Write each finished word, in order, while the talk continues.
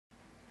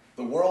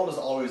The world is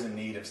always in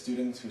need of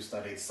students who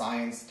study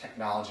science,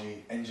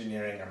 technology,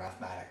 engineering, or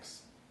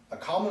mathematics. A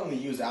commonly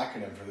used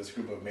acronym for this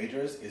group of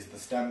majors is the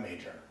STEM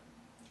major.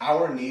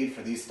 Our need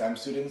for these STEM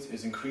students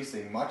is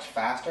increasing much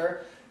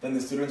faster than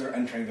the students are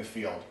entering the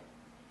field.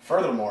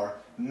 Furthermore,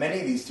 many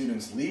of these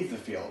students leave the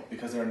field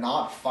because they're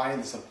not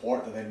finding the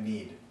support that they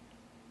need.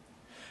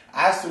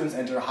 As students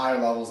enter higher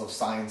levels of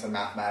science and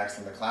mathematics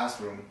in the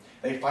classroom,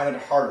 they find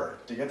it harder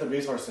to get the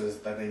resources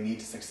that they need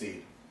to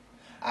succeed.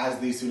 As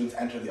these students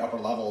enter the upper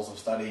levels of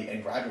study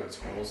in graduate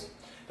schools,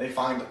 they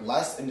find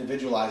less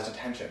individualized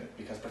attention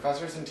because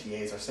professors and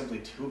TAs are simply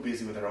too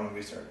busy with their own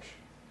research.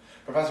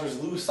 Professors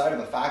lose sight of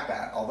the fact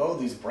that, although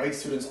these bright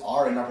students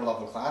are in upper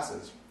level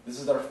classes, this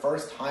is their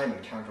first time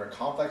encountering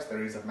complex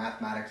theories of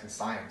mathematics and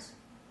science.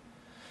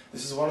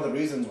 This is one of the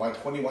reasons why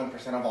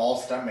 21% of all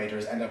STEM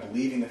majors end up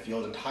leaving the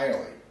field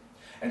entirely,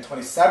 and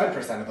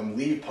 27% of them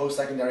leave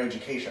post-secondary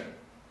education.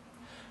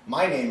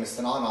 My name is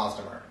Sinan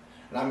Ozdemir,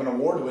 and I'm an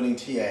award-winning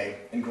TA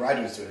and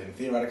graduate student in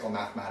theoretical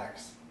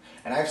mathematics,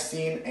 and I've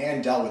seen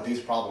and dealt with these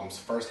problems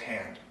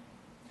firsthand.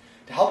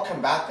 To help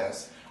combat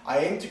this, I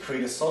aim to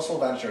create a social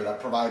venture that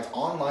provides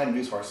online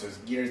resources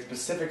geared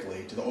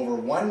specifically to the over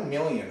 1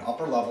 million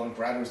upper-level and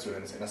graduate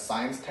students in a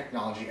science,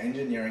 technology,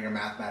 engineering, or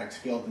mathematics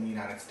field in the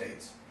United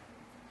States.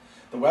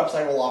 The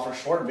website will offer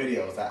short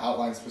videos that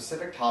outline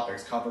specific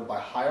topics covered by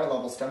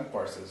higher-level STEM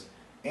courses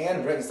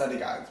and written study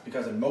guides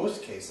because in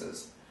most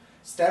cases,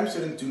 STEM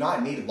students do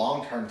not need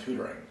long-term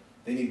tutoring.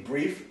 They need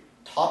brief,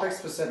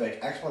 topic-specific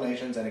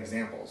explanations and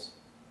examples.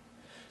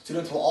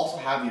 Students will also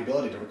have the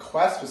ability to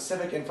request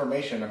specific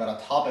information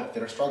about a topic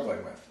they're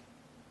struggling with.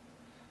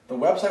 The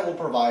website will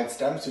provide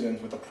STEM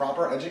students with the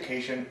proper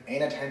education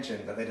and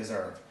attention that they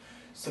deserve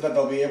so that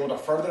they'll be able to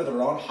further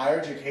their own higher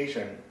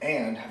education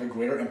and have a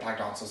greater impact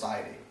on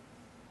society.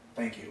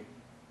 Thank you.